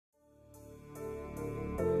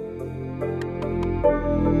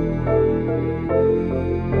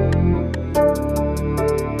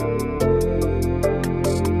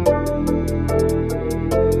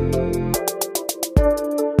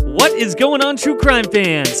going on, true crime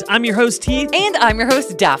fans? I'm your host, Heath. And I'm your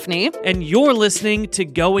host, Daphne. And you're listening to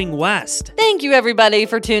Going West. Thank you, everybody,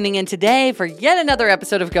 for tuning in today for yet another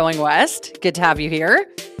episode of Going West. Good to have you here.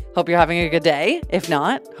 Hope you're having a good day. If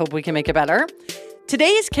not, hope we can make it better.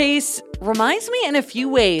 Today's case reminds me in a few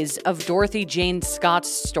ways of Dorothy Jane Scott's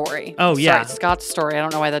story. Oh, yeah. Sorry, Scott's story. I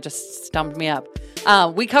don't know why that just stumped me up.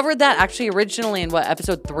 We covered that actually originally in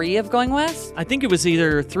episode 3 of Going West? I think it was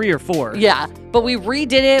either 3 or 4. Yeah, but we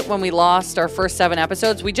redid it when we lost our first 7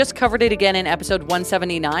 episodes. We just covered it again in episode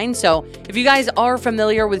 179. So if you guys are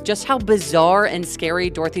familiar with just how bizarre and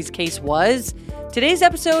scary Dorothy's case was, today's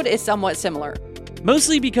episode is somewhat similar.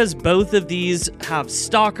 Mostly because both of these have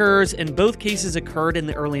stalkers and both cases occurred in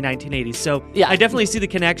the early 1980s. So yeah. I definitely see the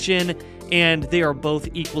connection, and they are both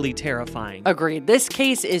equally terrifying. Agreed. This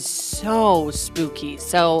case is so spooky.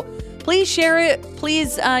 So please share it.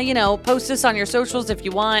 Please, post this on your socials if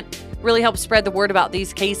you want. Really helps spread the word about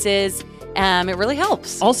these cases. It really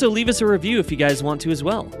helps. Also, leave us a review if you guys want to as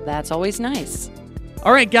well. That's always nice.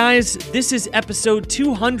 All right, guys, this is episode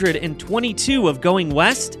 222 of Going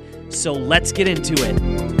West. So let's get into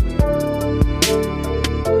it.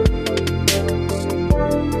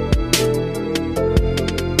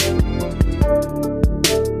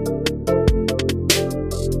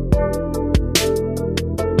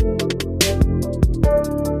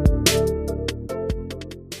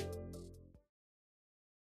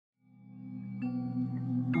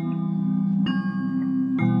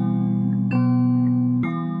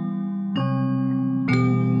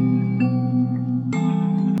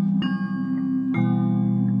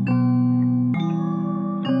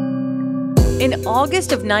 In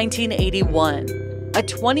August of 1981, a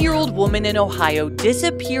 20-year-old woman in Ohio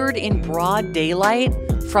disappeared in broad daylight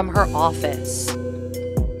from her office.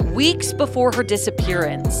 Weeks before her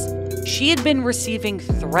disappearance, she had been receiving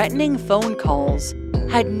threatening phone calls,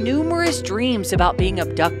 had numerous dreams about being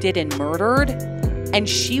abducted and murdered, and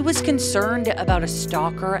she was concerned about a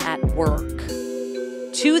stalker at work.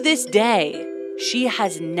 To this day, she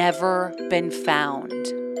has never been found.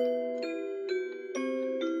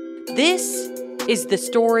 This is the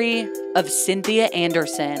story of Cynthia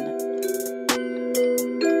Anderson.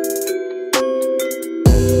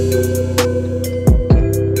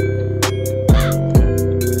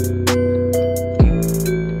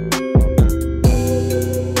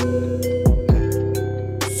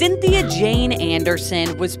 Cynthia Jane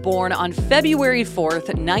Anderson was born on February 4th,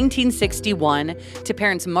 1961, to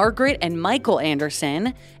parents Margaret and Michael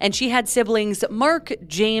Anderson, and she had siblings Mark,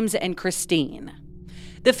 James, and Christine.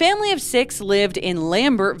 The family of 6 lived in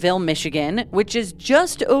Lambertville, Michigan, which is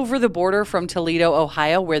just over the border from Toledo,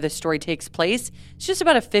 Ohio, where the story takes place. It's just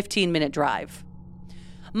about a 15-minute drive.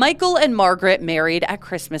 Michael and Margaret married at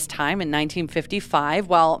Christmas time in 1955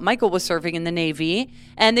 while Michael was serving in the Navy,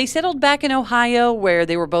 and they settled back in Ohio, where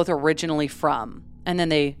they were both originally from. And then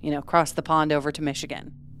they, crossed the pond over to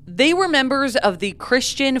Michigan. They were members of the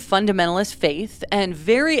Christian fundamentalist faith and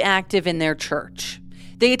very active in their church.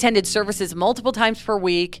 They attended services multiple times per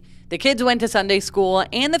week, the kids went to Sunday school,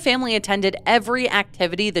 and the family attended every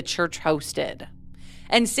activity the church hosted.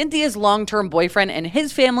 And Cynthia's long-term boyfriend and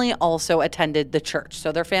his family also attended the church,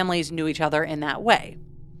 so their families knew each other in that way.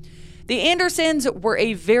 The Andersons were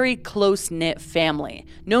a very close-knit family,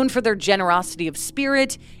 known for their generosity of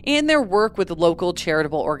spirit and their work with local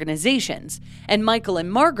charitable organizations, and Michael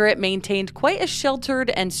and Margaret maintained quite a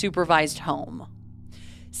sheltered and supervised home.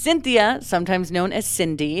 Cynthia, sometimes known as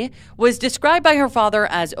Cindy, was described by her father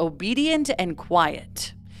as obedient and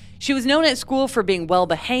quiet. She was known at school for being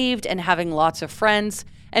well-behaved and having lots of friends,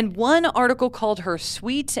 and one article called her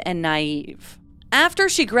sweet and naive. After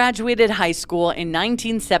she graduated high school in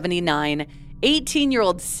 1979,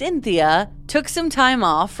 18-year-old Cynthia took some time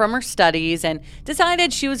off from her studies and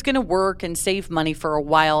decided she was going to work and save money for a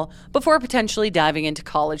while before potentially diving into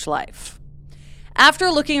college life.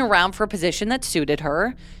 After looking around for a position that suited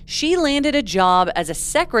her, she landed a job as a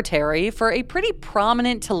secretary for a pretty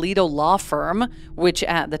prominent Toledo law firm, which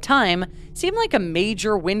at the time seemed like a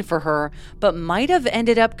major win for her, but might have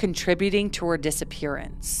ended up contributing to her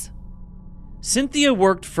disappearance. Cynthia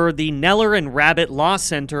worked for the Neller and Rabbit Law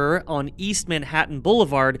Center on East Manhattan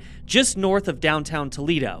Boulevard, just north of downtown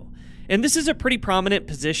Toledo. And this is a pretty prominent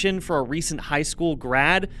position for a recent high school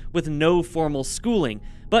grad with no formal schooling,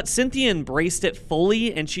 but Cynthia embraced it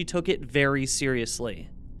fully and she took it very seriously.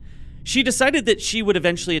 She decided that she would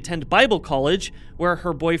eventually attend Bible college, where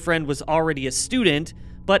her boyfriend was already a student,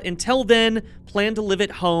 but until then, planned to live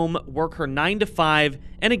at home, work her 9 to 5,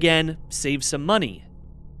 and again, save some money.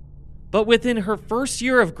 But within her first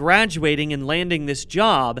year of graduating and landing this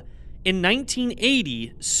job, In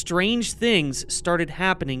 1980, strange things started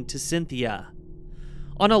happening to Cynthia.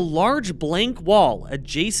 On a large blank wall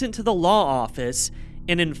adjacent to the law office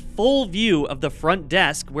and in full view of the front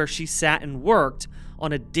desk where she sat and worked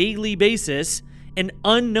on a daily basis, an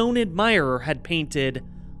unknown admirer had painted,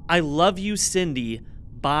 "I love you, Cindy,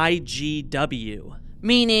 by GW."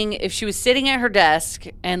 Meaning, if she was sitting at her desk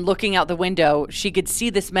and looking out the window, she could see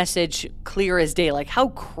this message clear as day. Like, how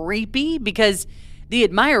creepy, because the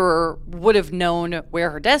admirer would have known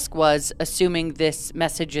where her desk was, assuming this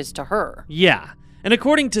message is to her. Yeah. And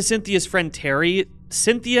according to Cynthia's friend Terry,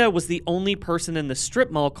 Cynthia was the only person in the strip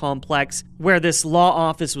mall complex where this law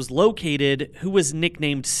office was located who was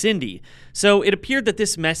nicknamed Cindy. So it appeared that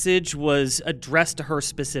this message was addressed to her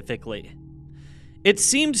specifically. It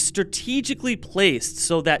seemed strategically placed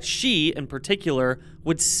so that she, in particular,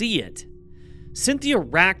 would see it. Cynthia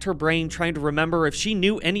racked her brain trying to remember if she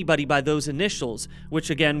knew anybody by those initials, which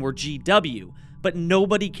again were GW, but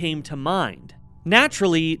nobody came to mind.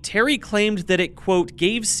 Naturally, Terry claimed that it, quote,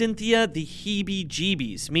 gave Cynthia the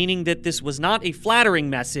heebie-jeebies, meaning that this was not a flattering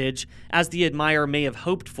message, as the admirer may have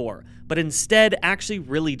hoped for, but instead actually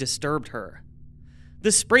really disturbed her.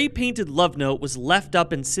 The spray-painted love note was left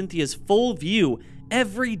up in Cynthia's full view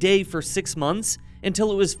every day for 6 months until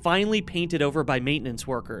it was finally painted over by maintenance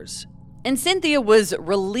workers. And Cynthia was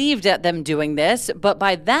relieved at them doing this, but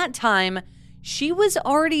by that time, she was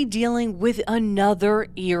already dealing with another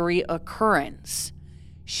eerie occurrence.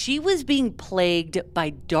 She was being plagued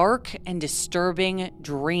by dark and disturbing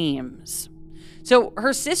dreams. So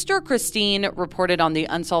her sister Christine reported on the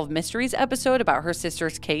Unsolved Mysteries episode about her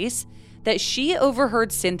sister's case that she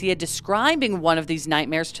overheard Cynthia describing one of these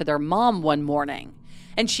nightmares to their mom one morning.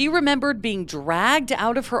 And she remembered being dragged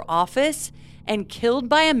out of her office and killed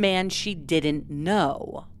by a man she didn't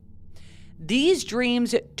know. These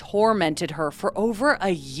dreams tormented her for over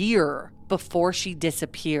a year before she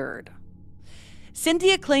disappeared.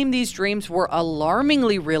 Cynthia claimed these dreams were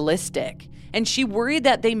alarmingly realistic, and she worried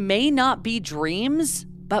that they may not be dreams,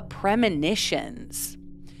 but premonitions.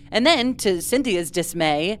 And then, to Cynthia's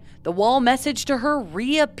dismay, the wall message to her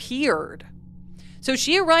reappeared. So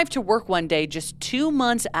she arrived to work one day just 2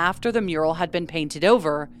 months after the mural had been painted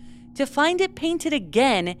over to find it painted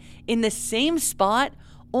again in the same spot,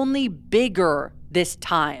 only bigger this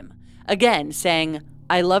time. Again, saying,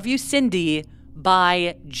 "I love you, Cindy,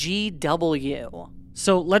 by GW."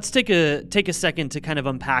 So let's take a second to kind of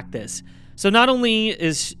unpack this. So not only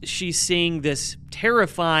is she seeing this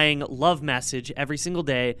terrifying love message every single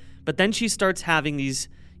day, but then she starts having these,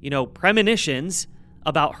 premonitions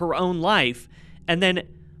about her own life. And then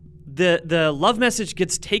the love message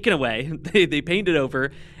gets taken away. They paint it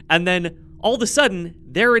over. And then all of a sudden,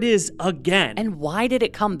 there it is again. And why did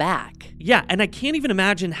it come back? Yeah, and I can't even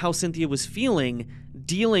imagine how Cynthia was feeling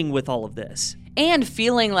dealing with all of this. And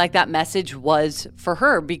feeling like that message was for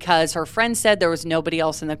her because her friend said there was nobody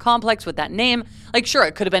else in the complex with that name. Like, sure,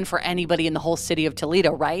 it could have been for anybody in the whole city of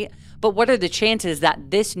Toledo, right? But what are the chances that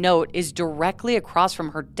this note is directly across from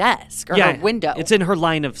her desk or her window? It's in her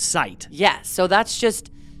line of sight. Yes, so that's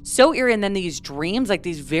just so eerie. And then these dreams, like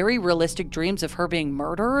these very realistic dreams of her being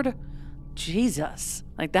murdered. Jesus,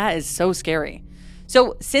 like that is so scary.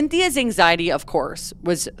 So Cynthia's anxiety, of course,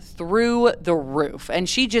 was through the roof, and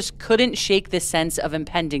she just couldn't shake the sense of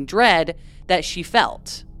impending dread that she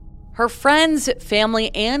felt. Her friends, family,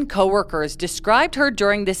 and coworkers described her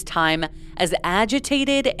during this time as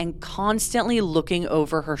agitated and constantly looking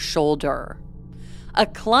over her shoulder. A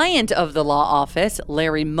client of the law office,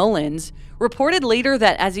 Larry Mullins, reported later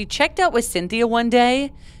that as he checked out with Cynthia one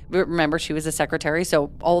day, remember she was a secretary,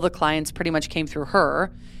 so all the clients pretty much came through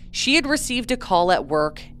her, she had received a call at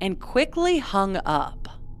work and quickly hung up.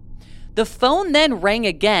 The phone then rang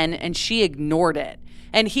again and she ignored it,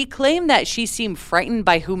 and he claimed that she seemed frightened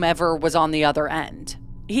by whomever was on the other end.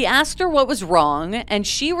 He asked her what was wrong, and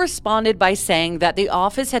she responded by saying that the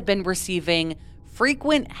office had been receiving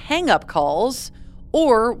frequent hang-up calls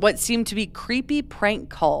or what seemed to be creepy prank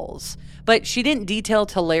calls, but she didn't detail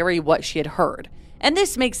to Larry what she had heard. And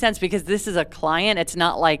this makes sense because this is a client. It's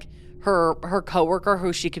not like her coworker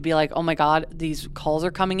who she could be like, oh my God, these calls are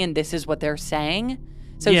coming in. This is what they're saying.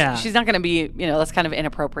 So she's not going to be, that's kind of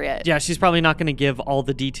inappropriate. Yeah, she's probably not going to give all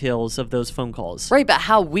the details of those phone calls. Right, but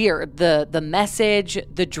how weird. The message,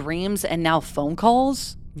 the dreams, and now phone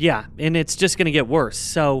calls? Yeah, and it's just going to get worse.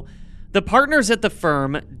 So the partners at the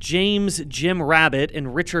firm, James Jim Rabbit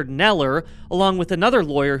and Richard Neller, along with another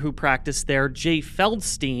lawyer who practiced there, Jay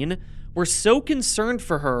Feldstein, were so concerned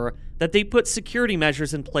for her that they put security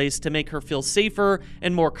measures in place to make her feel safer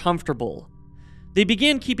and more comfortable. They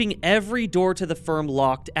began keeping every door to the firm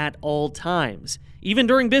locked at all times, even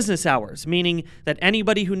during business hours, meaning that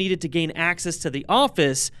anybody who needed to gain access to the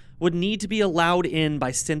office would need to be allowed in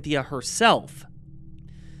by Cynthia herself.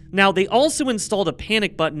 Now, they also installed a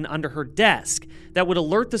panic button under her desk that would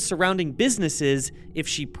alert the surrounding businesses if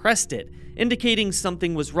she pressed it, indicating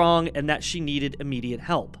something was wrong and that she needed immediate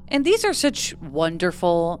help. And these are such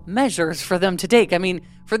wonderful measures for them to take. I mean,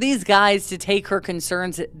 for these guys to take her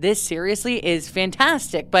concerns this seriously is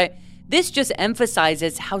fantastic, but this just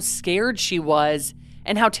emphasizes how scared she was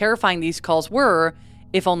and how terrifying these calls were,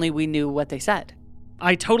 if only we knew what they said.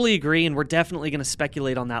 I totally agree, and we're definitely going to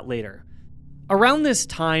speculate on that later. Around this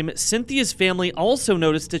time, Cynthia's family also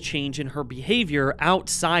noticed a change in her behavior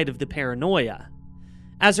outside of the paranoia.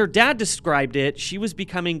 As her dad described it, she was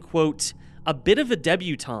becoming, quote, a bit of a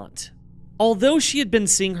debutante. Although she had been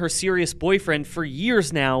seeing her serious boyfriend for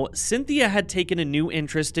years now, Cynthia had taken a new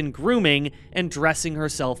interest in grooming and dressing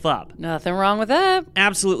herself up. Nothing wrong with that.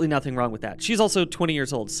 Absolutely nothing wrong with that. She's also 20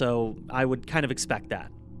 years old, so I would kind of expect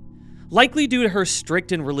that. Likely due to her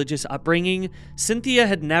strict and religious upbringing, Cynthia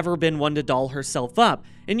had never been one to doll herself up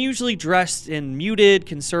and usually dressed in muted,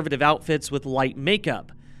 conservative outfits with light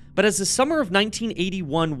makeup. But as the summer of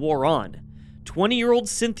 1981 wore on, 20-year-old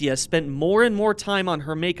Cynthia spent more and more time on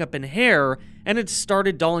her makeup and hair and had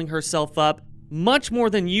started dolling herself up much more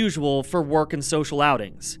than usual for work and social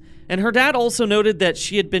outings. And her dad also noted that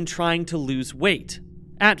she had been trying to lose weight.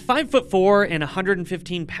 At 5'4" and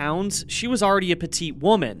 115 pounds, she was already a petite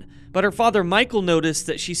woman, but her father Michael noticed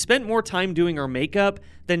that she spent more time doing her makeup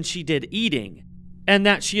than she did eating, and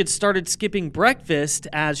that she had started skipping breakfast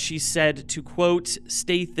as she said to, quote,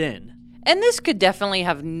 stay thin. And this could definitely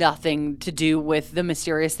have nothing to do with the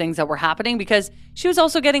mysterious things that were happening because she was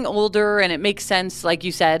also getting older, and it makes sense, like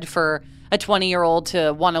you said, for a 20-year-old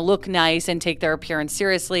to want to look nice and take their appearance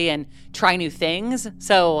seriously and try new things.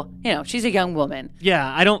 So, she's a young woman. Yeah,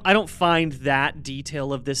 I don't find that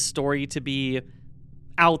detail of this story to be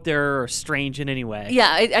out there or strange in any way. Yeah,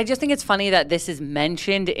 I just think it's funny that this is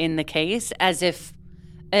mentioned in the case as if,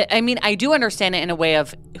 I mean, I do understand it in a way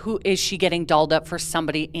of who is she getting dolled up for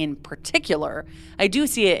somebody in particular. I do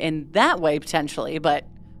see it in that way potentially, but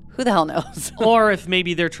who the hell knows? Or if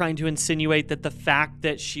maybe they're trying to insinuate that the fact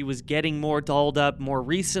that she was getting more dolled up more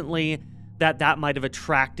recently, that might have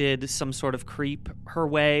attracted some sort of creep her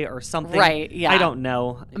way or something. Right, yeah. I don't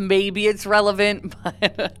know. Maybe it's relevant,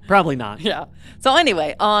 but probably not. Yeah. So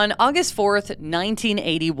anyway, on August 4th,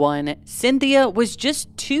 1981, Cynthia was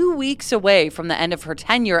just 2 weeks away from the end of her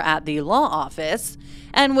tenure at the law office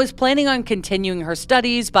and was planning on continuing her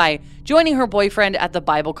studies by joining her boyfriend at the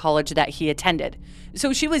Bible college that he attended.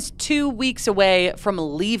 So she was 2 weeks away from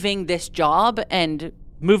leaving this job and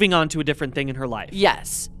moving on to a different thing in her life.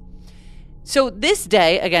 Yes. So this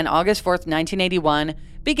day, again, August 4th, 1981,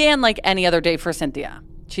 began like any other day for Cynthia.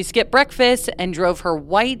 She skipped breakfast and drove her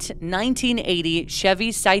white 1980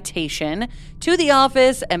 Chevy Citation to the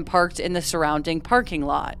office and parked in the surrounding parking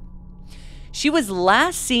lot. She was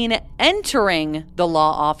last seen entering the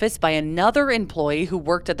law office by another employee who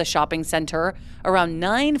worked at the shopping center around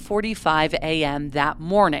 9:45 a.m. that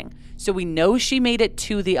morning. So we know she made it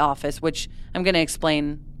to the office, which I'm going to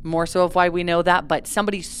explain more so of why we know that, but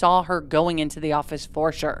somebody saw her going into the office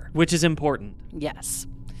for sure. Which is important. Yes.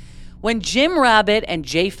 When Jim Rabbit and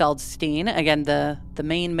Jay Feldstein, again, the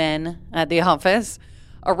main men at the office,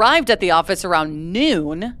 arrived at the office around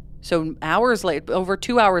noon, so hours late, over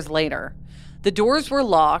 2 hours later, the doors were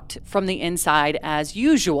locked from the inside as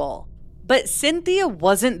usual. But Cynthia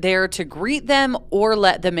wasn't there to greet them or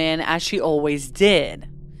let them in as she always did.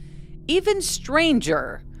 Even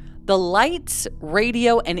stranger, the lights,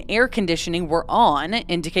 radio, and air conditioning were on,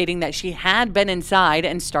 indicating that she had been inside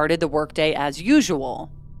and started the workday as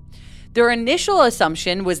usual. Their initial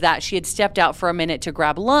assumption was that she had stepped out for a minute to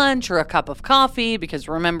grab lunch or a cup of coffee, because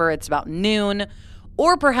remember, it's about noon,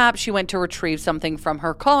 or perhaps she went to retrieve something from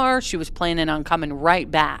her car. She was planning on coming right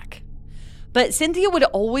back. But Cynthia would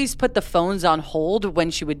always put the phones on hold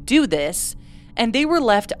when she would do this, and they were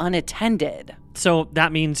left unattended. So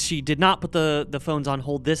that means she did not put the phones on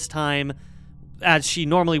hold this time, as she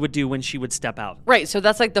normally would do when she would step out. Right, so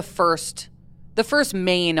that's like the first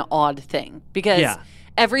main odd thing, because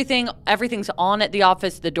everything's on at the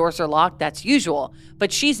office, the doors are locked, that's usual.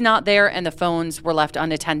 But she's not there, and the phones were left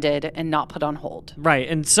unattended and not put on hold. Right,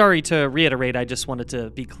 and sorry to reiterate, I just wanted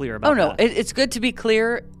to be clear about that. Oh, no, it's good to be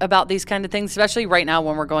clear about these kind of things, especially right now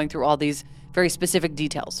when we're going through all these very specific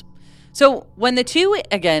details. So when the two,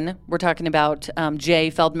 again, we're talking about Jay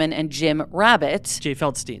Feldman and Jim Rabbit. Jay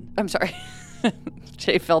Feldstein. I'm sorry.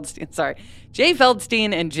 Jay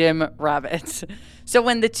Feldstein and Jim Rabbit. So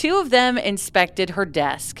when the two of them inspected her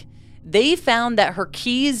desk, they found that her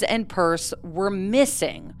keys and purse were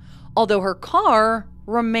missing, although her car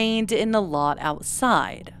remained in the lot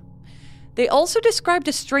outside. They also described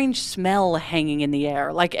a strange smell hanging in the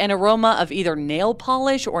air, like an aroma of either nail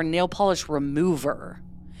polish or nail polish remover.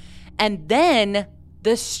 And then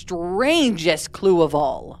the strangest clue of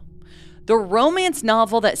all. The romance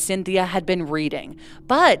novel that Cynthia had been reading,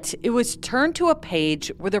 but it was turned to a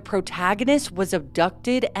page where the protagonist was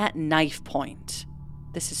abducted at knife point.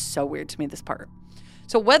 This is so weird to me, this part.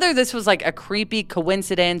 So whether this was like a creepy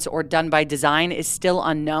coincidence or done by design is still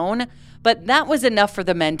unknown, but that was enough for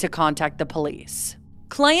the men to contact the police.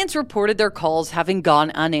 Clients reported their calls having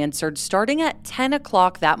gone unanswered starting at 10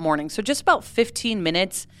 o'clock that morning, so just about 15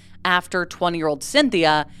 minutes after 20-year-old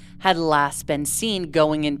Cynthia had last been seen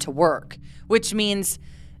going into work, which means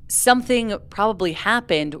something probably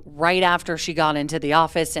happened right after she got into the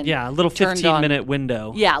office and a little 15-minute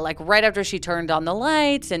window. Yeah, like right after she turned on the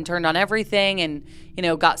lights and turned on everything and,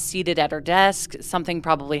 got seated at her desk, something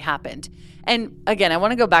probably happened. And again, I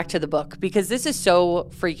want to go back to the book because this is so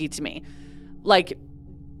freaky to me. Like,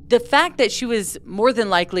 the fact that she was more than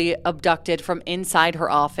likely abducted from inside her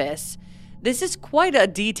office, this is quite a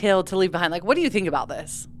detail to leave behind. Like, what do you think about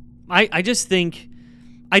this? I just think,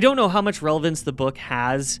 I don't know how much relevance the book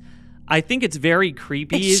has. I think it's very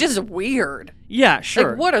creepy. It's just weird. Yeah,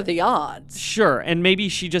 sure. Like, what are the odds? Sure, and maybe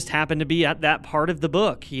she just happened to be at that part of the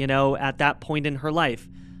book, at that point in her life.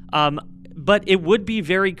 But it would be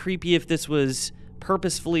very creepy if this was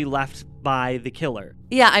purposefully left by the killer.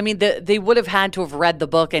 Yeah, I mean, they would have had to have read the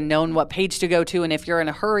book and known what page to go to, and if you're in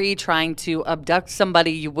a hurry trying to abduct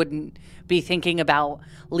somebody, you wouldn't be thinking about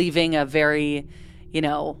leaving a very,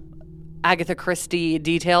 Agatha Christie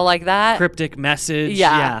detail like that. Cryptic message.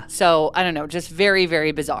 Yeah. So, I don't know, just very,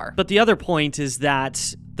 very bizarre. But the other point is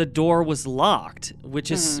that the door was locked,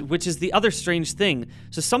 which is the other strange thing.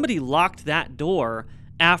 So somebody locked that door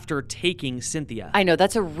after taking Cynthia. I know,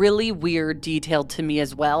 that's a really weird detail to me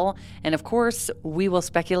as well. And of course, we will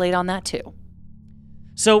speculate on that too.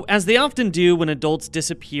 So, as they often do when adults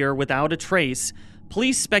disappear without a trace,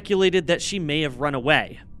 police speculated that she may have run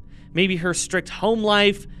away. Maybe her strict home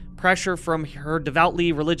life, pressure from her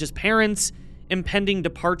devoutly religious parents, impending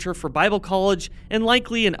departure for Bible college, and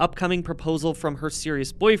likely an upcoming proposal from her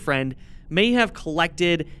serious boyfriend may have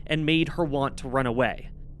collected and made her want to run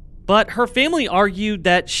away. But her family argued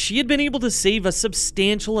that she had been able to save a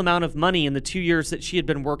substantial amount of money in the 2 years that she had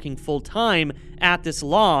been working full-time at this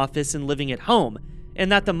law office and living at home,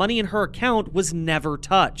 and that the money in her account was never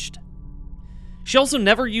touched. She also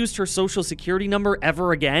never used her social security number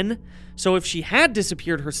ever again, so if she had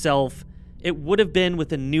disappeared herself, it would have been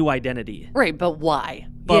with a new identity. Right, but why?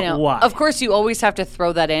 Why? Of course, you always have to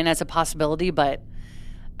throw that in as a possibility, but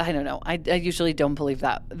I don't know. I usually don't believe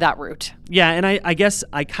that route. Yeah, and I guess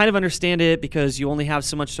I kind of understand it because you only have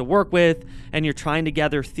so much to work with, and you're trying to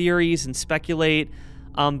gather theories and speculate.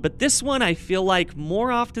 But this one, I feel like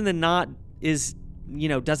more often than not is,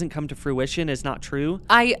 doesn't come to fruition, is not true.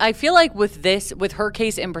 I feel like with her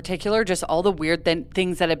case in particular, just all the weird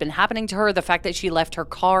things that have been happening to her, the fact that she left her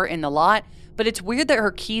car in the lot, but it's weird that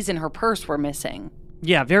her keys and her purse were missing.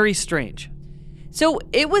 Yeah, very strange. So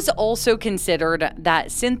it was also considered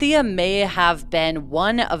that Cynthia may have been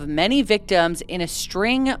one of many victims in a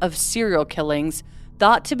string of serial killings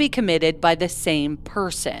thought to be committed by the same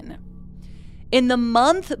person. In the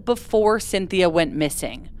month before Cynthia went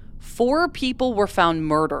missing, 4 people were found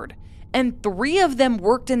murdered, and 3 of them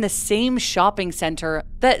worked in the same shopping center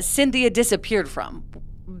that Cynthia disappeared from.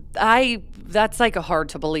 That's like hard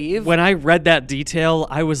to believe. When I read that detail,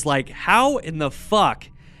 I was like, how in the fuck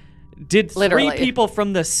did Literally. 3 people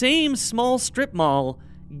from the same small strip mall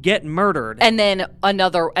get murdered? And then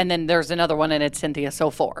there's another one, and it's Cynthia, so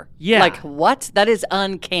 4. Yeah. Like, what? That is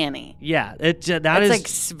uncanny. Yeah, that's like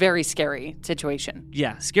very scary situation.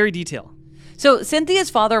 Yeah, scary detail. So Cynthia's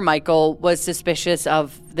father, Michael, was suspicious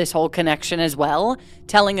of this whole connection as well,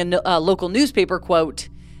 telling a local newspaper, quote,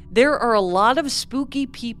 "There are a lot of spooky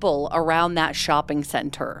people around that shopping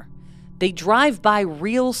center. They drive by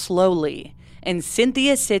real slowly, and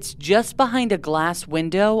Cynthia sits just behind a glass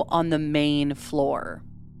window on the main floor."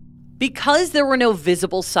 Because there were no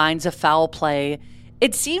visible signs of foul play,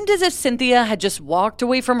 it seemed as if Cynthia had just walked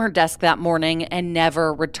away from her desk that morning and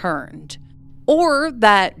never returned. Or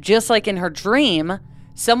that, just like in her dream,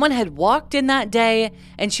 someone had walked in that day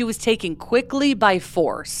and she was taken quickly by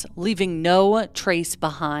force, leaving no trace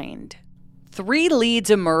behind. 3 leads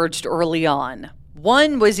emerged early on.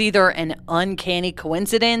 One was either an uncanny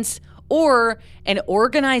coincidence or an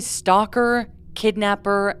organized stalker,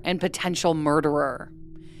 kidnapper, and potential murderer.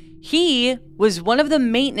 He was one of the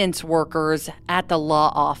maintenance workers at the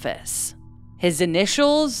law office. His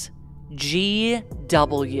initials, GW.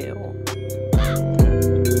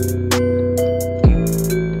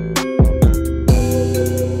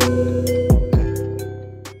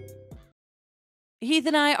 Heath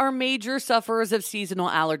and I are major sufferers of seasonal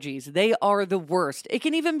allergies. They are the worst. It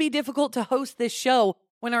can even be difficult to host this show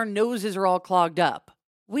when our noses are all clogged up.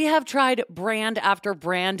 We have tried brand after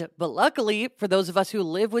brand, but luckily, for those of us who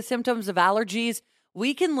live with symptoms of allergies,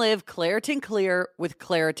 we can live Claritin Clear with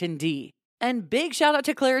Claritin D. And big shout out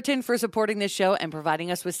to Claritin for supporting this show and providing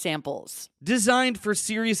us with samples. Designed for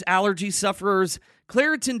serious allergy sufferers,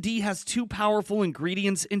 Claritin D has 2 powerful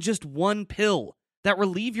ingredients in just one pill that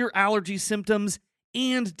relieve your allergy symptoms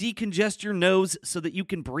and decongest your nose so that you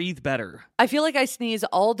can breathe better. I feel like I sneeze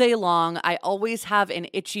all day long. I always have an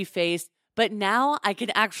itchy face, but now I can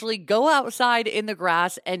actually go outside in the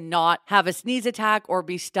grass and not have a sneeze attack or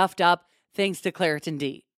be stuffed up thanks to Claritin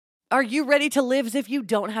D. Are you ready to live as if you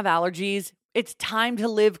don't have allergies? It's time to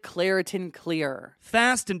live Claritin Clear.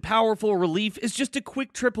 Fast and powerful relief is just a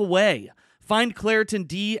quick trip away. Find Claritin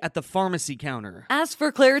D at the pharmacy counter. Ask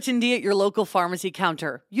for Claritin D at your local pharmacy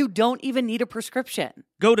counter. You don't even need a prescription.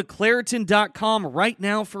 Go to Claritin.com right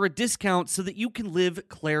now for a discount so that you can live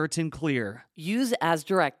Claritin Clear. Use as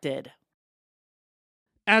directed.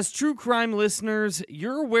 As true crime listeners,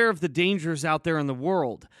 you're aware of the dangers out there in the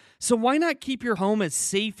world. So why not keep your home as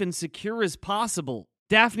safe and secure as possible?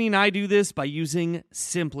 Daphne and I do this by using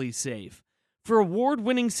SimpliSafe. For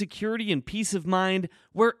award-winning security and peace of mind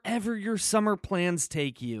wherever your summer plans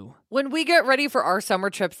take you. When we get ready for our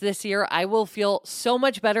summer trips this year, I will feel so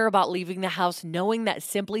much better about leaving the house knowing that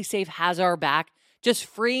SimpliSafe has our back, just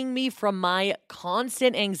freeing me from my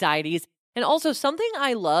constant anxieties. And also something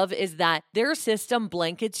I love is that their system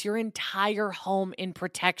blankets your entire home in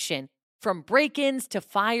protection, from break-ins to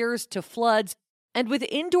fires to floods. And with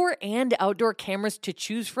indoor and outdoor cameras to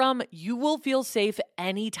choose from, you will feel safe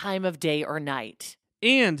any time of day or night.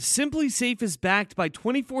 And SimpliSafe is backed by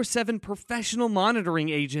 24/7 professional monitoring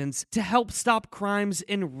agents to help stop crimes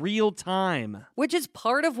in real time. Which is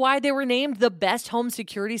part of why they were named the best home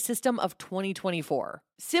security system of 2024.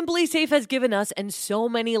 SimpliSafe has given us and so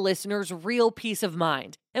many listeners real peace of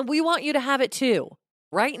mind, and we want you to have it too.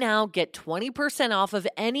 Right now, get 20% off of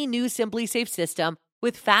any new SimpliSafe system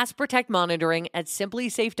with Fast Protect monitoring at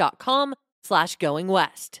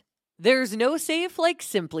simplisafe.com/goingwest. There's no safe like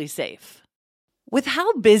SimpliSafe. With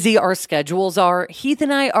how busy our schedules are, Heath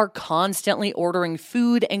and I are constantly ordering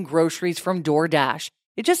food and groceries from DoorDash.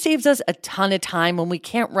 It just saves us a ton of time when we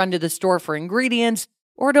can't run to the store for ingredients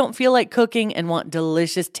or don't feel like cooking and want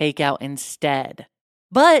delicious takeout instead.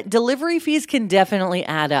 But delivery fees can definitely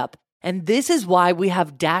add up, and this is why we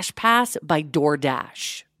have DashPass by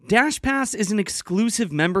DoorDash. DashPass is an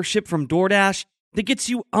exclusive membership from DoorDash that gets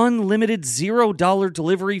you unlimited $0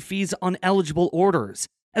 delivery fees on eligible orders,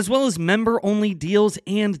 as well as member-only deals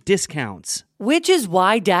and discounts. Which is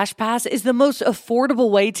why DashPass is the most affordable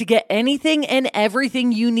way to get anything and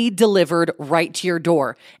everything you need delivered right to your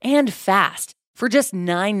door, and fast, for just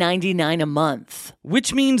 $9.99 a month.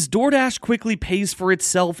 Which means DoorDash quickly pays for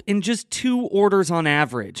itself in just 2 orders on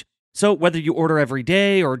average. So whether you order every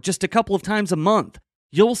day or just a couple of times a month,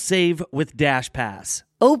 you'll save with DashPass.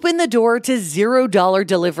 Open the door to $0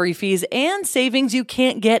 delivery fees and savings you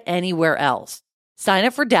can't get anywhere else. Sign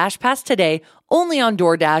up for DashPass today, only on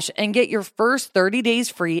DoorDash, and get your first 30 days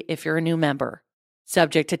free if you're a new member.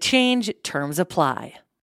 Subject to change, terms apply.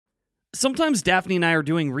 Sometimes Daphne and I are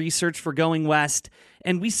doing research for Going West,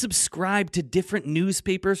 and we subscribe to different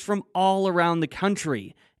newspapers from all around the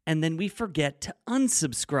country, and then we forget to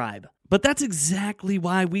unsubscribe. But that's exactly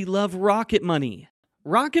why we love Rocket Money.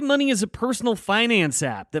 Rocket Money is a personal finance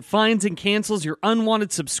app that finds and cancels your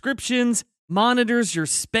unwanted subscriptions, monitors your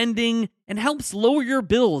spending, and helps lower your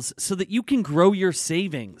bills so that you can grow your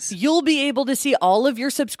savings. You'll be able to see all of your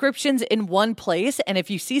subscriptions in one place, and if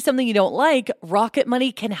you see something you don't like, Rocket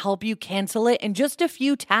Money can help you cancel it in just a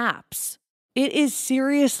few taps. It is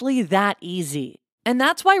seriously that easy. And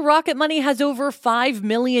that's why Rocket Money has over 5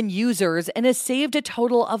 million users and has saved a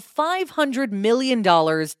total of $500 million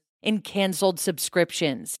in canceled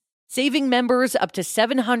subscriptions, saving members up to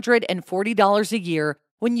 $740 a year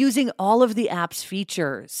when using all of the app's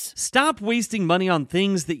features. Stop wasting money on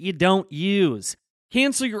things that you don't use.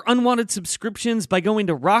 Cancel your unwanted subscriptions by going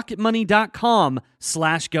to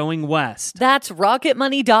rocketmoney.com/goingwest. That's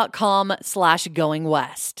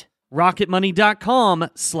rocketmoney.com/goingwest.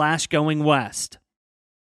 rocketmoney.com/goingwest.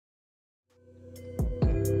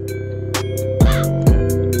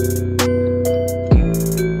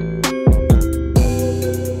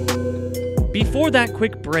 before that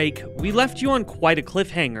quick break, we left you on quite a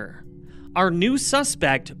cliffhanger. Our new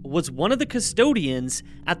suspect was one of the custodians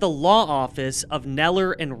at the law office of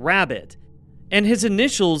Neller and Rabbit, and his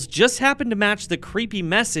initials just happened to match the creepy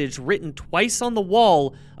message written twice on the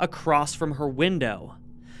wall across from her window.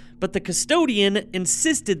 But the custodian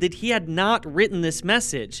insisted that he had not written this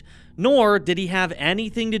message, nor did he have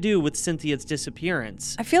anything to do with Cynthia's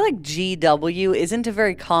disappearance. I feel like GW isn't a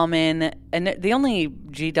very common, and the only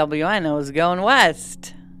GW I know is Going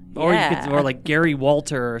West. Or like Gary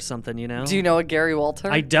Walter or something, you know? Do you know a Gary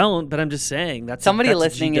Walter? I don't, but I'm just saying. Somebody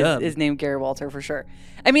listening is named Gary Walter for sure.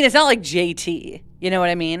 I mean, it's not like JT. You know what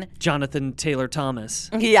I mean? Jonathan Taylor Thomas.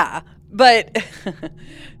 Yeah, but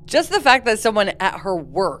just the fact that someone at her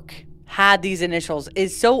work had these initials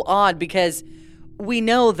is so odd, because we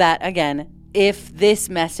know that, again, if this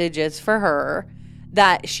message is for her,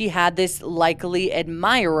 that she had this likely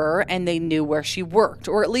admirer and they knew where she worked.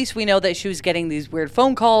 Or at least we know that she was getting these weird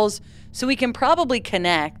phone calls. So we can probably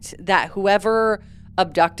connect that whoever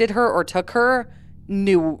abducted her or took her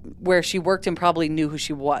knew where she worked and probably knew who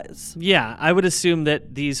she was. Yeah, I would assume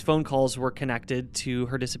that these phone calls were connected to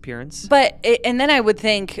her disappearance. And then I would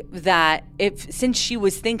think that since she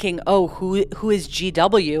was thinking, oh, who is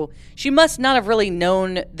GW, she must not have really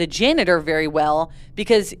known the janitor very well,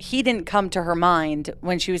 because he didn't come to her mind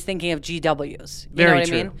when she was thinking of GWs. You know what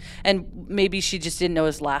I mean? And maybe she just didn't know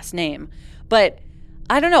his last name. But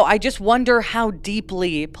I don't know. I just wonder how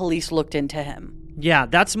deeply police looked into him. Yeah,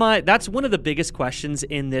 that's one of the biggest questions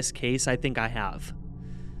in this case I think I have.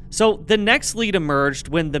 So the next lead emerged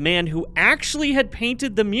when the man who actually had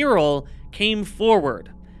painted the mural came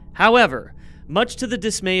forward. However, much to the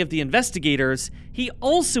dismay of the investigators, he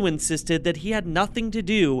also insisted that he had nothing to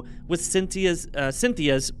do with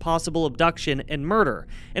Cynthia's possible abduction and murder.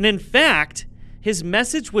 And in fact, his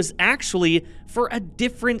message was actually for a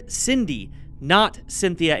different Cindy, not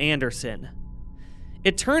Cynthia Anderson.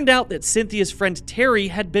 It turned out that Cynthia's friend Terry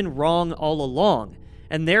had been wrong all along,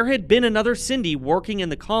 and there had been another Cindy working in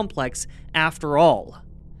the complex after all.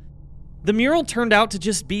 The mural turned out to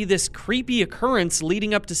just be this creepy occurrence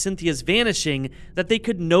leading up to Cynthia's vanishing that they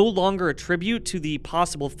could no longer attribute to the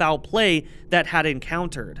possible foul play that had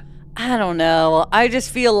encountered. I don't know. I just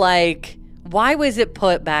feel like, why was it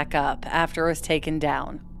put back up after it was taken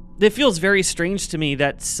down? It feels very strange to me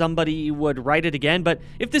that somebody would write it again, but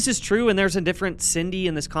if this is true and there's a different Cindy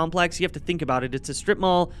in this complex, you have to think about it. It's a strip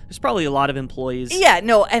mall. There's probably a lot of employees. Yeah,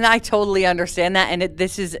 no, and I totally understand that. And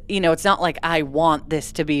this is, it's not like I want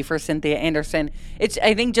this to be for Cynthia Anderson.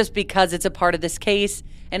 I think just because it's a part of this case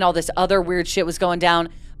and all this other weird shit was going down.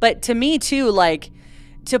 But to me, too, like,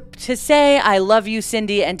 to say I love you,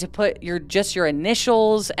 Cindy, and to put your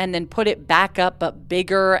initials and then put it back up but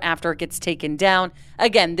bigger after it gets taken down.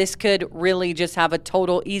 Again, this could really just have a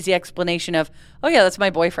total easy explanation of, oh yeah, that's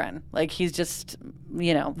my boyfriend. Like, he's just,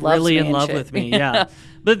 loves really me in and love shit. with me. Yeah.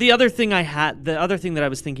 But the other thing that I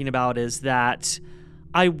was thinking about is that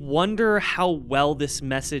I wonder how well this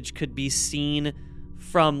message could be seen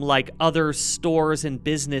from like other stores and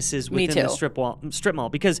businesses within the strip mall,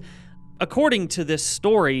 because according to this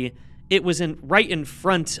story, it was right in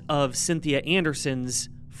front of Cynthia Anderson's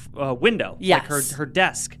window, yes. like her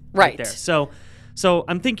desk right there. So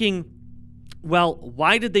I'm thinking, well,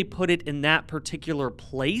 why did they put it in that particular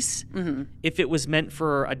place if it was meant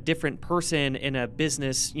for a different person in a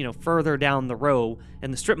business, further down the row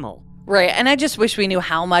in the strip mall? Right, and I just wish we knew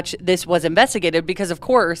how much this was investigated, because, of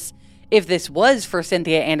course, if this was for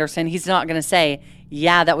Cynthia Anderson, he's not going to say,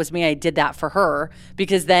 yeah, that was me, I did that for her,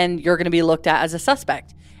 because then you're going to be looked at as a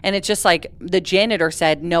suspect. And it's just like the janitor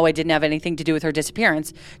said, no, I didn't have anything to do with her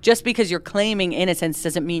disappearance. Just because you're claiming innocence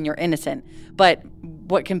doesn't mean you're innocent. But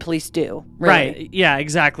what can police do? Really? Right, yeah,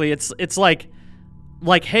 exactly. It's like,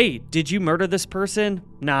 hey, did you murder this person?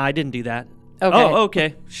 Nah, I didn't do that. Okay. Oh,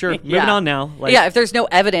 okay, sure. Moving on now. Yeah, if there's no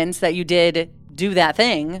evidence that you did do that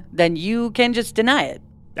thing, then you can just deny it.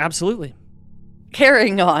 Absolutely.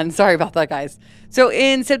 Carrying on. Sorry about that, guys. So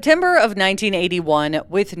in September of 1981,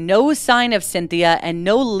 with no sign of Cynthia and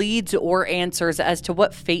no leads or answers as to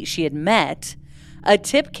what fate she had met, a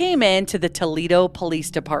tip came in to the Toledo Police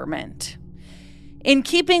Department. In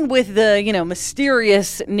keeping with the,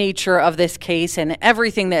 mysterious nature of this case and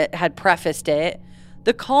everything that had prefaced it,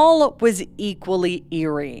 the call was equally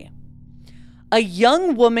eerie. A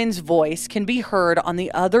young woman's voice can be heard on the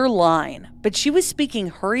other line, but she was speaking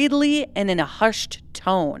hurriedly and in a hushed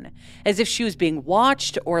tone, as if she was being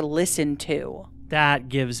watched or listened to. That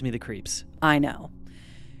gives me the creeps. I know.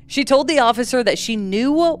 She told the officer that she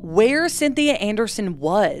knew where Cynthia Anderson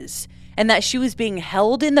was and that she was being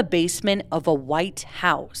held in the basement of a white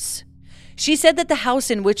house. She said that the house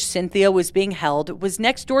in which Cynthia was being held was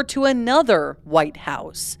next door to another white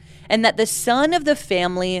house, and that the son of the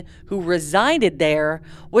family who resided there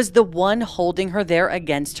was the one holding her there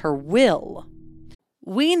against her will.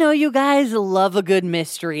 We know you guys love a good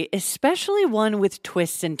mystery, especially one with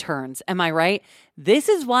twists and turns. Am I right? This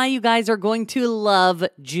is why you guys are going to love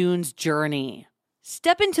June's journey.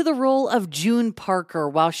 Step into the role of June Parker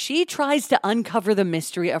while she tries to uncover the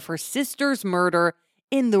mystery of her sister's murder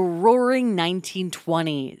in the roaring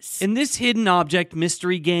 1920s. In this hidden object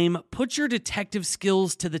mystery game, put your detective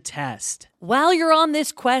skills to the test. While you're on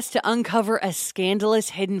this quest to uncover a scandalous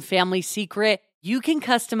hidden family secret, you can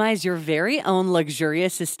customize your very own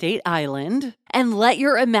luxurious estate island and let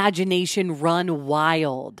your imagination run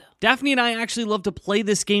wild. Daphne and I actually love to play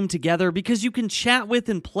this game together because you can chat with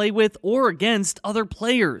and play with or against other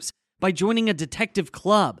players by joining a detective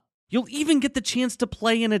club. You'll even get the chance to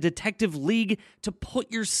play in a detective league to put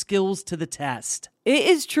your skills to the test. It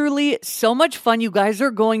is truly so much fun. You guys are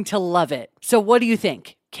going to love it. So what do you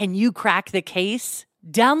think? Can you crack the case?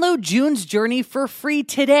 Download June's Journey for free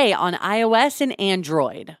today on iOS and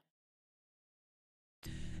Android.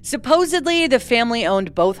 Supposedly, the family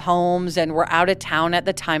owned both homes and were out of town at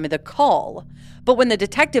the time of the call. But when the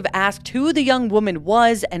detective asked who the young woman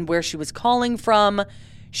was and where she was calling from,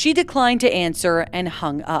 she declined to answer and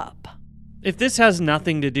hung up. If this has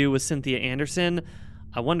nothing to do with Cynthia Anderson,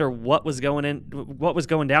 I wonder what was going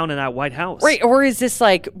down in that White House. Right, or is this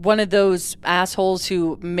like one of those assholes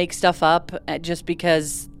who make stuff up just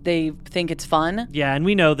because they think it's fun? Yeah, and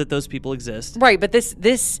we know that those people exist. Right, but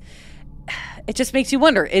this it just makes you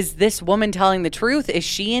wonder, is this woman telling the truth? Is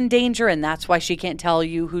she in danger and that's why she can't tell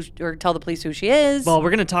you tell the police who she is? Well, we're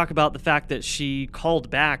going to talk about the fact that she called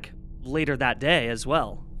back later that day as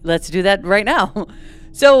well. Let's do that right now.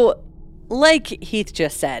 So, like Heath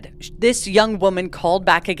just said, this young woman called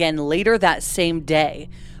back again later that same day,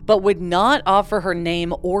 but would not offer her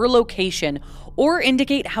name or location or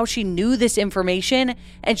indicate how she knew this information,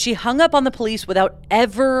 and she hung up on the police without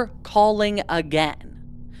ever calling again.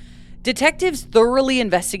 Detectives thoroughly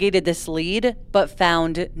investigated this lead, but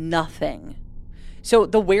found nothing. So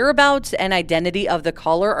the whereabouts and identity of the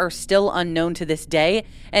caller are still unknown to this day,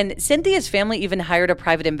 and Cynthia's family even hired a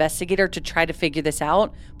private investigator to try to figure this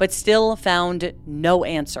out, but still found no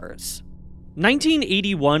answers.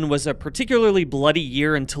 1981 was a particularly bloody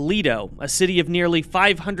year in Toledo, a city of nearly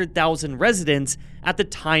 500,000 residents at the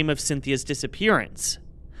time of Cynthia's disappearance.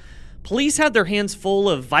 Police had their hands full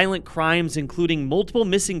of violent crimes, including multiple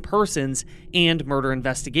missing persons and murder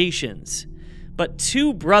investigations. But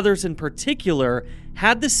two brothers in particular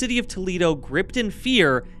had the city of Toledo gripped in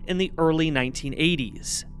fear in the early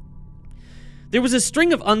 1980s. There was a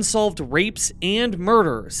string of unsolved rapes and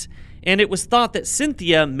murders, and it was thought that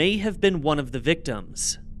Cynthia may have been one of the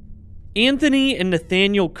victims. Anthony and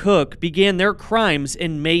Nathaniel Cook began their crimes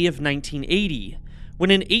in May of 1980, when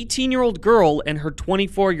an 18-year-old girl and her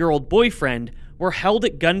 24-year-old boyfriend were held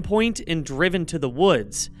at gunpoint and driven to the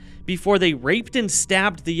woods, before they raped and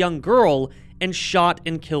stabbed the young girl and shot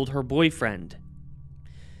and killed her boyfriend.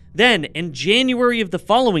 Then, in January of the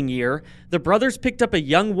following year, the brothers picked up a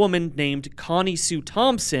young woman named Connie Sue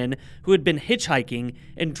Thompson who had been hitchhiking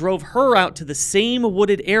and drove her out to the same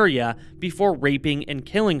wooded area before raping and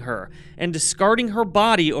killing her and discarding her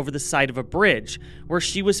body over the side of a bridge, where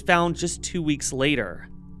she was found just 2 weeks later.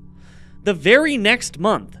 The very next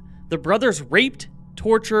month, the brothers raped,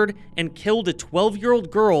 tortured, and killed a 12-year-old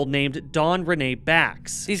girl named Dawn Renee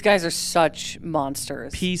Bax. These guys are such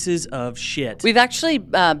monsters. Pieces of shit. We've actually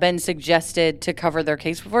been suggested to cover their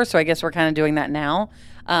case before, so I guess we're kind of doing that now.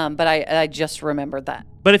 But I just remembered that.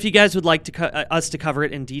 But if you guys would like us to cover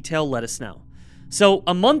it in detail, let us know. So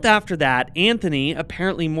a month after that, Anthony,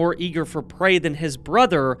 apparently more eager for prey than his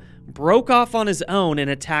brother, broke off on his own and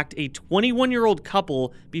attacked a 21-year-old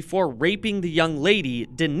couple before raping the young lady,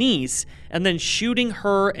 Denise, and then shooting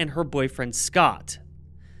her and her boyfriend, Scott.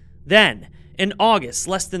 Then, in August,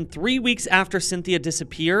 less than 3 weeks after Cynthia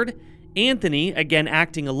disappeared, Anthony, again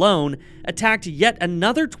acting alone, attacked yet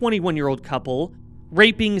another 21-year-old couple,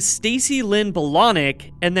 raping Stacy Lynn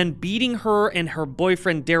Bolanek and then beating her and her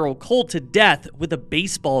boyfriend Daryl Cole to death with a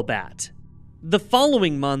baseball bat. The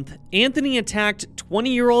following month, Anthony attacked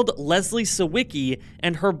 20-year-old Leslie Sawicki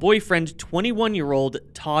and her boyfriend 21-year-old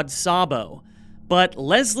Todd Sabo. But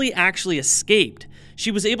Leslie actually escaped.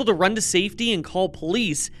 She was able to run to safety and call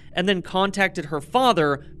police, and then contacted her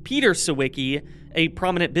father, Peter Sawicki, a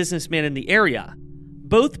prominent businessman in the area.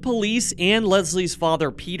 Both police and Leslie's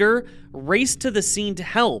father, Peter, raced to the scene to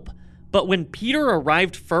help, but when Peter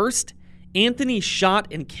arrived first, Anthony shot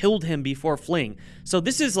and killed him before fleeing. So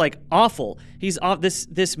this is like awful.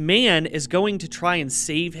 This man is going to try and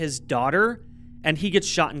save his daughter, and he gets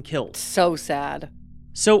shot and killed. So sad.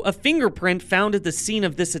 So a fingerprint found at the scene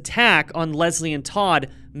of this attack on Leslie and Todd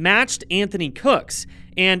matched Anthony Cook's,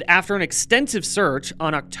 and after an extensive search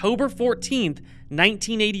on October 14th,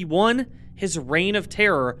 1981, his reign of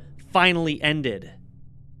terror finally ended.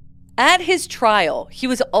 At his trial, he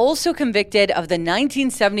was also convicted of the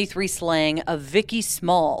 1973 slaying of Vicky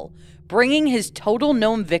Small, bringing his total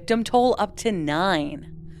known victim toll up to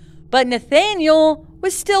 9. But Nathaniel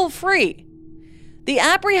was still free. The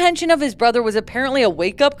apprehension of his brother was apparently a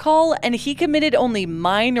wake-up call, and he committed only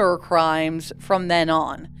minor crimes from then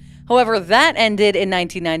on. However, that ended in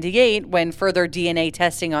 1998 when further DNA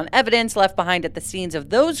testing on evidence left behind at the scenes of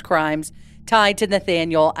those crimes tied to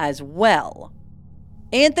Nathaniel as well.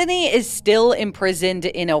 Anthony is still imprisoned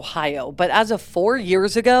in Ohio, but as of 4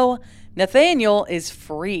 years ago, Nathaniel is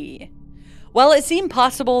free. While it seemed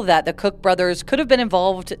possible that the Cook brothers could have been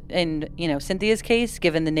involved in, Cynthia's case,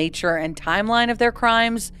 given the nature and timeline of their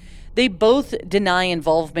crimes, they both deny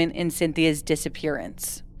involvement in Cynthia's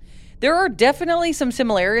disappearance. There are definitely some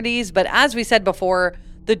similarities, but as we said before,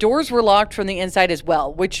 the doors were locked from the inside as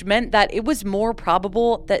well, which meant that it was more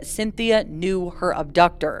probable that Cynthia knew her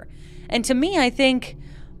abductor. And to me, I think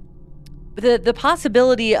the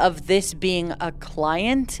possibility of this being a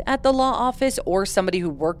client at the law office or somebody who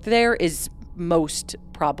worked there is most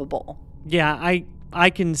probable. Yeah, I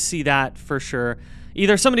can see that for sure.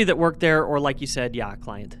 Either somebody that worked there or, like you said, a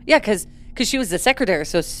client. Yeah, because she was the secretary,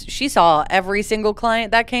 so she saw every single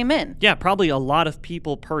client that came in. Yeah, probably a lot of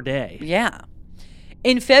people per day. Yeah.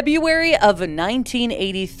 In February of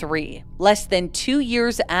 1983, less than 2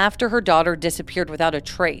 years after her daughter disappeared without a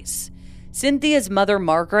trace, Cynthia's mother,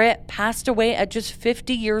 Margaret, passed away at just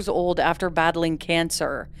 50 years old after battling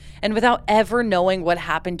cancer and without ever knowing what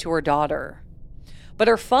happened to her daughter. But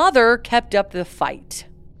her father kept up the fight.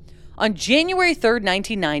 On January 3rd,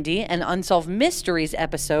 1990, an Unsolved Mysteries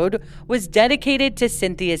episode was dedicated to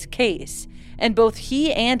Cynthia's case, and both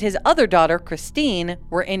he and his other daughter, Christine,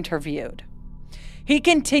 were interviewed. He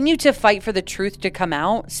continued to fight for the truth to come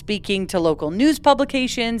out, speaking to local news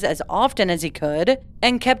publications as often as he could,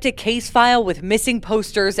 and kept a case file with missing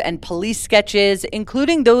posters and police sketches,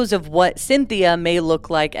 including those of what Cynthia may look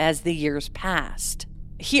like as the years passed.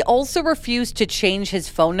 He also refused to change his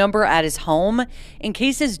phone number at his home in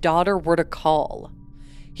case his daughter were to call.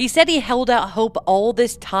 He said he held out hope all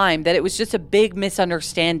this time that it was just a big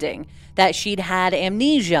misunderstanding, that she'd had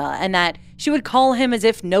amnesia, and that she would call him as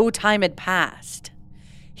if no time had passed.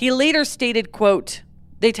 He later stated, quote,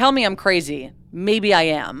 "They tell me I'm crazy. Maybe I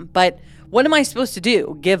am. But what am I supposed to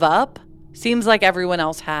do? Give up? Seems like everyone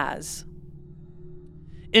else has."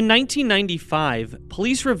 In 1995,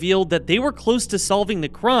 police revealed that they were close to solving the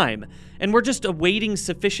crime and were just awaiting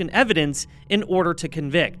sufficient evidence in order to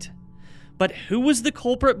convict. But who was the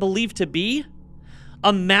culprit believed to be?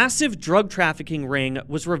 A massive drug trafficking ring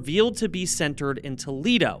was revealed to be centered in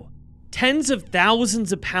Toledo. Tens of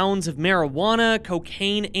thousands of pounds of marijuana,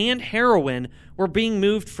 cocaine, and heroin were being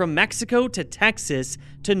moved from Mexico to Texas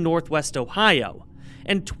to Northwest Ohio.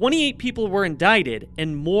 And 28 people were indicted,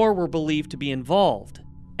 and more were believed to be involved.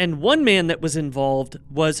 And one man that was involved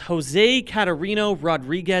was Jose Catarino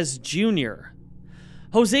Rodriguez Jr.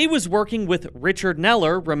 Jose was working with Richard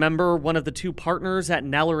Neller, remember one of the two partners at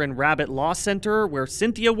Neller and Rabbit Law Center where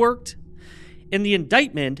Cynthia worked? In the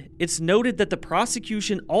indictment, it's noted that the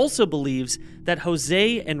prosecution also believes that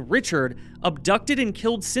Jose and Richard abducted and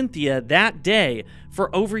killed Cynthia that day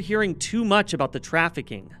for overhearing too much about the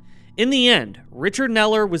trafficking. In the end, Richard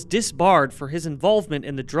Neller was disbarred for his involvement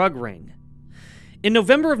in the drug ring. In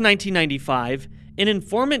November of 1995, an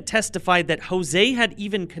informant testified that Jose had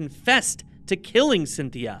even confessed to killing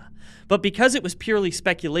Cynthia. But because it was purely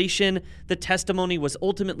speculation, the testimony was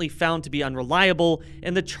ultimately found to be unreliable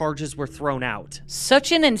and the charges were thrown out.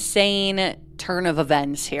 Such an insane turn of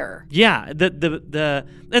events here. Yeah,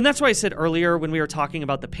 and that's why I said earlier when we were talking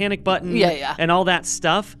about the panic button and all that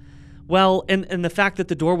stuff. Well, and the fact that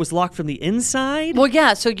the door was locked from the inside. Well,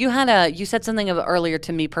 yeah, so you said something earlier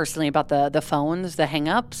to me personally about the phones, the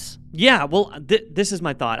hang-ups. Yeah, well, this is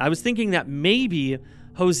my thought. I was thinking that maybe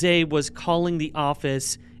Jose was calling the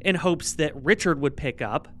office in hopes that Richard would pick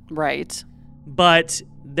up. Right. But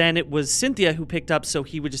then it was Cynthia who picked up, so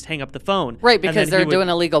he would just hang up the phone. Right, because they're doing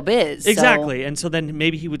illegal biz. Exactly. So. And so then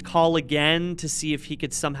maybe he would call again to see if he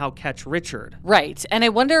could somehow catch Richard. Right. And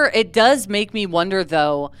it does make me wonder,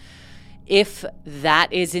 though, if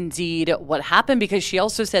that is indeed what happened, because she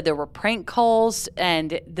also said there were prank calls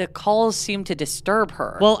and the calls seemed to disturb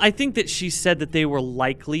her. Well, I think that she said that they were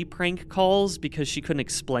likely prank calls because she couldn't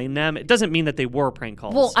explain them. It doesn't mean that they were prank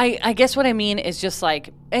calls. Well, I guess what I mean is just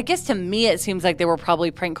like, I guess to me it seems like they were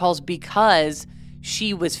probably prank calls because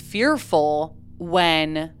she was fearful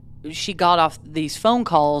when she got off these phone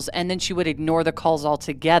calls and then she would ignore the calls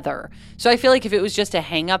altogether. So I feel like if it was just a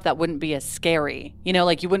hang up, that wouldn't be as scary. You know,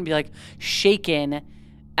 like you wouldn't be like shaken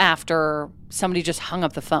after somebody just hung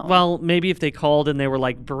up the phone. Well, maybe if they called and they were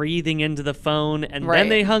like breathing into the phone and then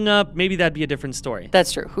they hung up, maybe that'd be a different story.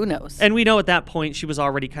 That's true. Who knows? And we know at that point she was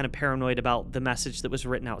already kind of paranoid about the message that was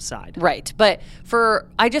written outside. Right. But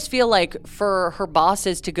I just feel like for her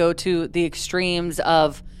bosses to go to the extremes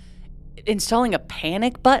of installing a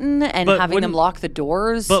panic button and having them lock the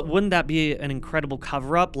doors. But wouldn't that be an incredible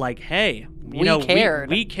cover-up? Like, hey, we cared.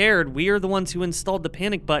 We cared. We are the ones who installed the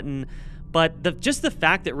panic button. But just the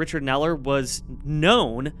fact that Richard Neller was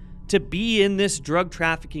known to be in this drug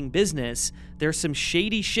trafficking business, there's some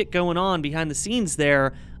shady shit going on behind the scenes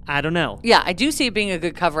there. I don't know. Yeah, I do see it being a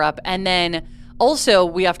good cover-up. And then also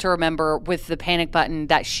we have to remember with the panic button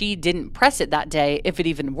that she didn't press it that day if it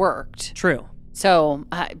even worked. True. So,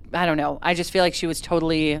 I don't know. I just feel like she was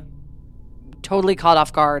totally caught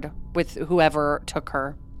off guard with whoever took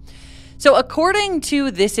her. So, according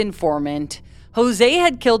to this informant, Jose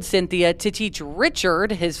had killed Cynthia to teach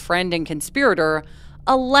Richard, his friend and conspirator,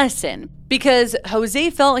 a lesson because Jose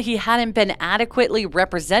felt he hadn't been adequately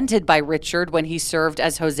represented by Richard when he served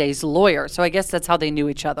as Jose's lawyer. So, I guess that's how they knew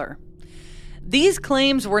each other. These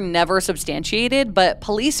claims were never substantiated, but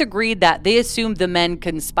police agreed that they assumed the men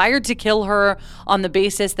conspired to kill her on the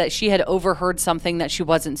basis that she had overheard something that she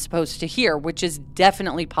wasn't supposed to hear, which is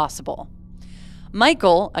definitely possible.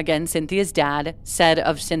 Michael, again Cynthia's dad, said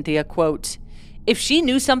of Cynthia, quote, "If she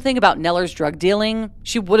knew something about Neller's drug dealing,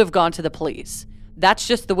 she would have gone to the police. That's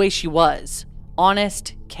just the way she was.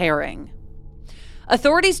 Honest, caring."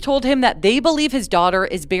 Authorities told him that they believe his daughter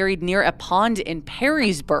is buried near a pond in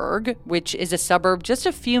Perrysburg, which is a suburb just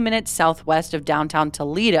a few minutes southwest of downtown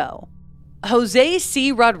Toledo. Jose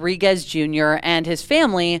C. Rodriguez Jr. and his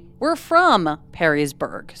family were from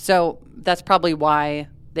Perrysburg, so that's probably why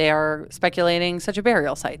they are speculating such a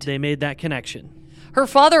burial site. They made that connection. Her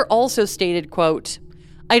father also stated, quote,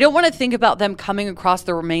 "I don't want to think about them coming across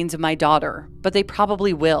the remains of my daughter, but they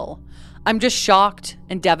probably will. I'm just shocked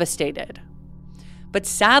and devastated." But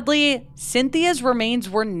sadly, Cynthia's remains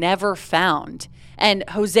were never found, and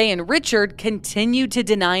Jose and Richard continued to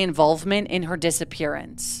deny involvement in her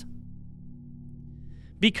disappearance.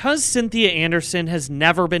 Because Cynthia Anderson has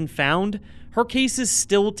never been found, her case is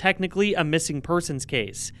still technically a missing persons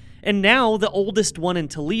case, and now the oldest one in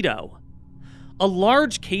Toledo. A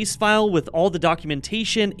large case file with all the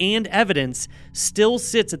documentation and evidence still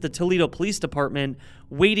sits at the Toledo Police Department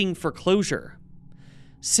waiting for closure.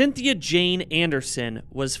 Cynthia Jane Anderson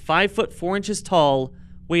was 5 foot 4 inches tall,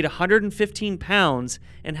 weighed 115 pounds,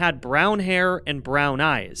 and had brown hair and brown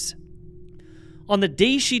eyes. On the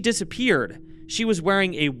day she disappeared, she was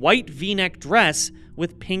wearing a white V-neck dress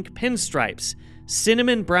with pink pinstripes,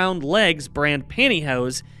 cinnamon brown legs brand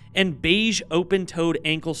pantyhose, and beige open-toed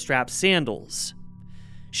ankle-strap sandals.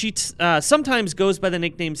 She sometimes goes by the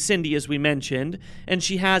nickname Cindy, as we mentioned, and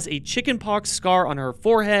she has a chickenpox scar on her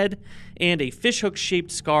forehead and a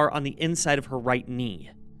fishhook-shaped scar on the inside of her right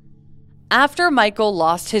knee. After Michael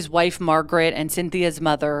lost his wife Margaret and Cynthia's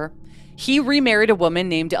mother, he remarried a woman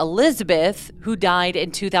named Elizabeth, who died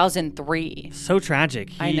in 2003. So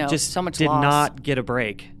tragic. I know, just so much did loss. not get a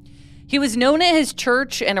break. He was known at his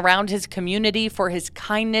church and around his community for his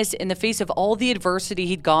kindness in the face of all the adversity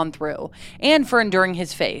he'd gone through, and for enduring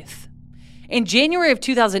his faith. In January of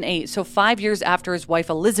 2008, so 5 years after his wife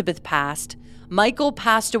Elizabeth passed, Michael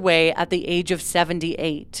passed away at the age of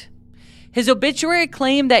 78. His obituary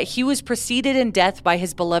claimed that he was preceded in death by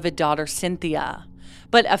his beloved daughter Cynthia.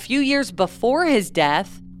 But a few years before his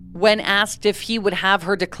death, when asked if he would have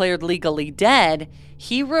her declared legally dead,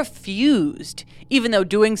 he refused, even though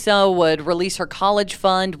doing so would release her college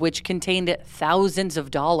fund, which contained thousands of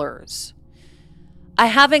dollars. "I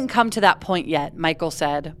haven't come to that point yet," Michael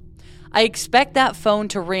said. "I expect that phone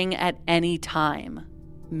to ring at any time.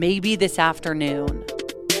 Maybe this afternoon."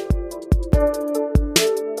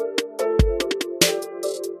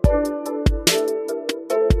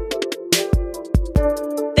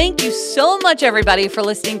 Thank you so much, everybody, for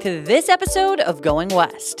listening to this episode of Going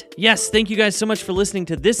West. Yes, thank you guys so much for listening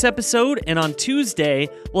to this episode. And on Tuesday,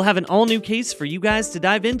 we'll have an all-new case for you guys to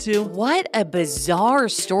dive into. What a bizarre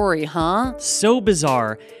story, huh? So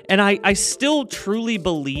bizarre. And I still truly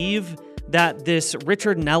believe that this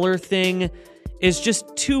Richard Neller thing is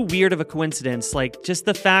just too weird of a coincidence. Like, just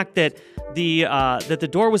the fact that the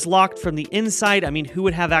door was locked from the inside. I mean, who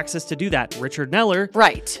would have access to do that? Richard Neller.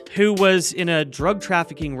 Right. Who was in a drug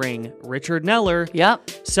trafficking ring. Richard Neller. Yep.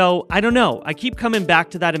 So, I don't know. I keep coming back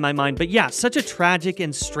to that in my mind. But yeah, such a tragic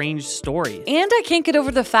and strange story. And I can't get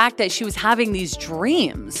over the fact that she was having these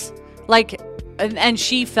dreams. Like, and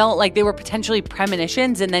she felt like they were potentially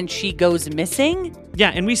premonitions, and then she goes missing. Yeah,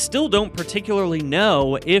 and we still don't particularly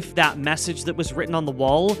know if that message that was written on the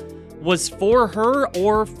wall was for her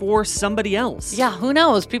or for somebody else. Yeah, who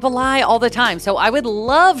knows? People lie all the time. So I would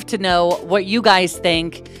love to know what you guys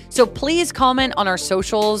think. So please comment on our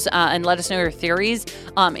socials and let us know your theories.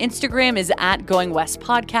 Instagram is at Going West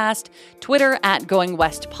Podcast, Twitter at Going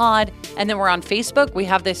West Pod, and then we're on Facebook. We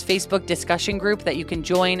have this Facebook discussion group that you can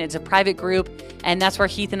join. It's a private group, and that's where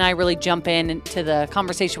Heath and I really jump into the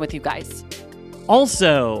conversation with you guys.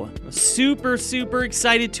 Also, super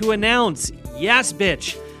excited to announce, yes,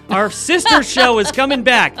 bitch, our sister show is coming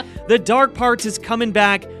back. The Dark Parts is coming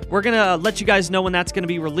back. We're going to let you guys know when that's going to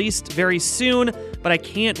be released very soon, but I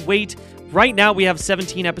can't wait. Right now, we have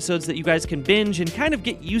 17 episodes that you guys can binge and kind of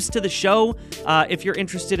get used to the show if you're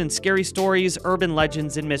interested in scary stories, urban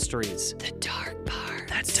legends, and mysteries. The Dark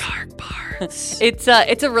Parts. The Dark Parts. It's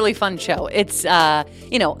a really fun show. It's,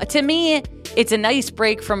 to me, it's a nice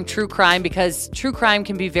break from true crime because true crime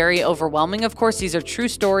can be very overwhelming. Of course, these are true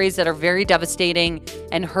stories that are very devastating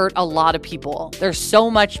and hurt a lot of people. There's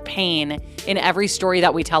so much pain in every story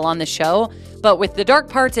that we tell on the show. But with The Dark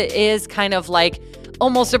Parts, it is kind of like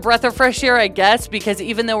almost a breath of fresh air, I guess, because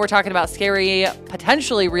even though we're talking about scary,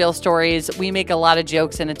 potentially real stories, we make a lot of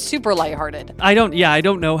jokes and it's super lighthearted. I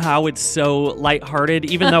don't know how it's so lighthearted,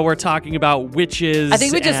 even though we're talking about witches. I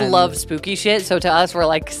think we just love spooky shit. So to us, we're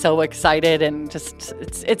like so excited and just,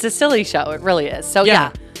 it's a silly show. It really is. So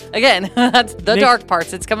yeah, again, that's The Dark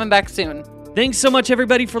Parts. It's coming back soon. Thanks so much,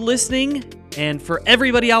 everybody, for listening. And for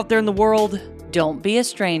everybody out there in the world, don't be a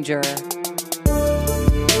stranger.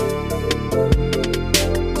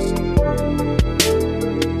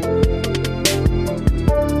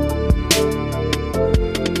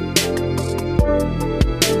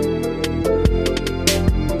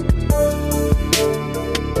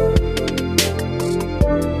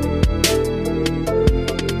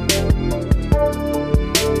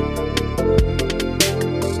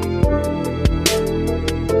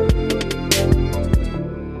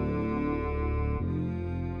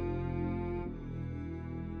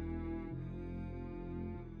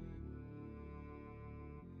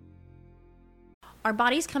 Our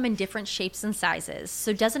bodies come in different shapes and sizes,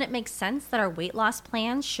 so doesn't it make sense that our weight loss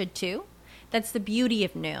plans should too? That's the beauty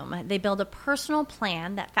of Noom. They build a personal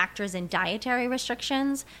plan that factors in dietary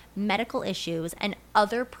restrictions, medical issues, and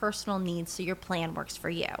other personal needs so your plan works for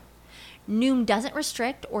you. Noom doesn't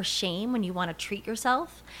restrict or shame when you want to treat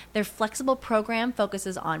yourself. Their flexible program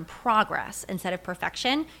focuses on progress instead of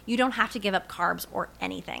perfection. You don't have to give up carbs or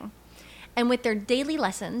anything. And with their daily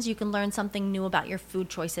lessons, you can learn something new about your food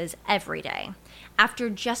choices every day. After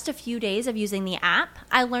just a few days of using the app,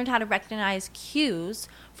 I learned how to recognize cues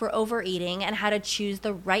for overeating and how to choose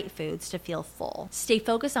the right foods to feel full. Stay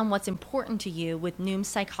focused on what's important to you with Noom's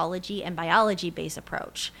psychology and biology-based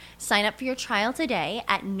approach. Sign up for your trial today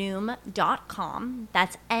at Noom.com.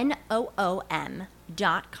 That's Noom.com.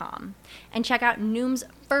 And check out Noom's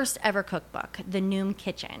first ever cookbook, The Noom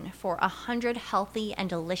Kitchen, for 100 healthy and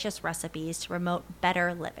delicious recipes to promote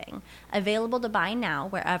better living. Available to buy now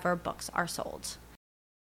wherever books are sold.